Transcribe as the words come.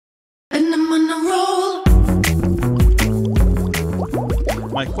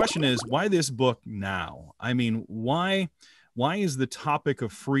my question is, why this book now? I mean, why is the topic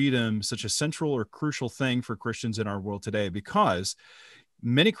of freedom such a central or crucial thing for Christians in our world today? Because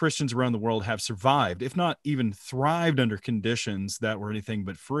many Christians around the world have survived, if not even thrived, under conditions that were anything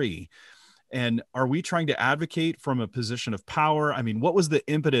but free. And are we trying to advocate from a position of power? I mean, what was the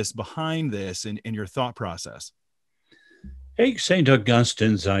impetus behind this in your thought process? Take St.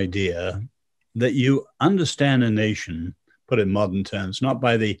 Augustine's idea that you understand a nation, put in modern terms, not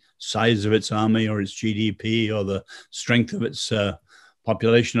by the size of its army or its GDP or the strength of its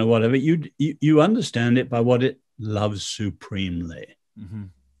population or whatever. You understand it by what it loves supremely. Mm-hmm.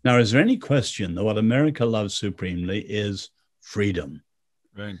 Now, is there any question that what America loves supremely is freedom?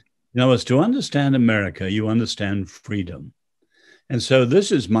 Right. In other words, to understand America, you understand freedom. And so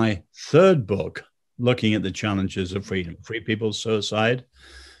this is my third book looking at the challenges of freedom, free people's suicide,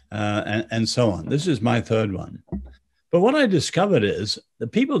 and so on. This is my third one. But what I discovered is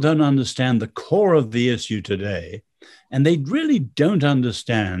that people don't understand the core of the issue today, and they really don't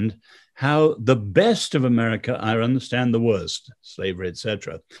understand how the best of America, I understand the worst, slavery,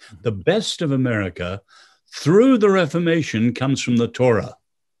 etc. The best of America through the Reformation comes from the Torah,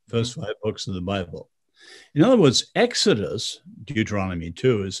 first 5 books of the Bible. In other words, Exodus, Deuteronomy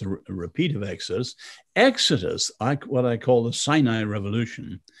 2 is a repeat of Exodus. Exodus, what I call the Sinai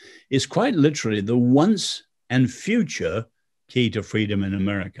Revolution, is quite literally the once and future key to freedom in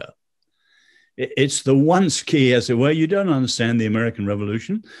America. It's the once key, as it were. You don't understand the American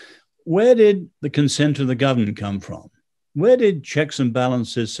Revolution. Where did the consent of the government come from? Where did checks and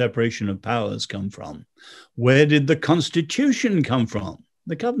balances, separation of powers come from? Where did the Constitution come from?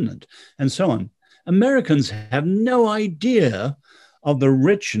 The covenant, and so on. Americans have no idea of the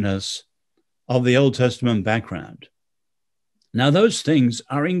richness of the Old Testament background. Now, those things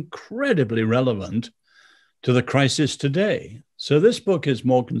are incredibly relevant to the crisis today. So this book is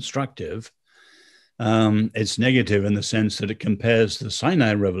more constructive. It's negative in the sense that it compares the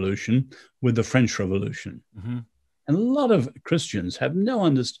Sinai Revolution with the French Revolution. Mm-hmm. And a lot of Christians have no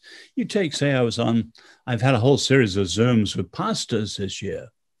understanding. You take, say, I've had a whole series of Zooms with pastors this year.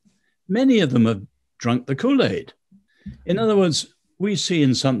 Many of them have drunk the Kool-Aid. In other words, we see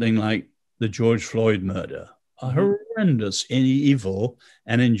in something like the George Floyd murder a horrendous evil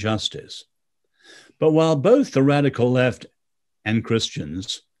and injustice. But while both the radical left and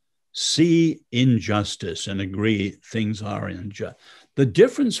Christians see injustice and agree things are unjust, the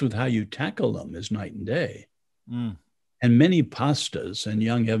difference with how you tackle them is night and day. Mm. And many pastors and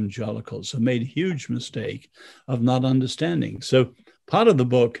young evangelicals have made a huge mistake of not understanding. So part of the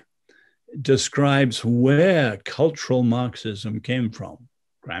book describes where cultural Marxism came from.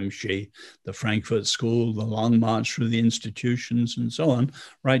 Gramsci, the Frankfurt School, the Long March through the institutions, and so on,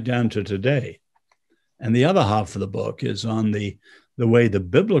 right down to today. And the other half of the book is on the way the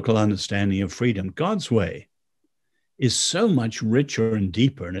biblical understanding of freedom, God's way, is so much richer and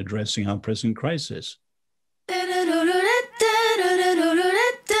deeper in addressing our present crisis.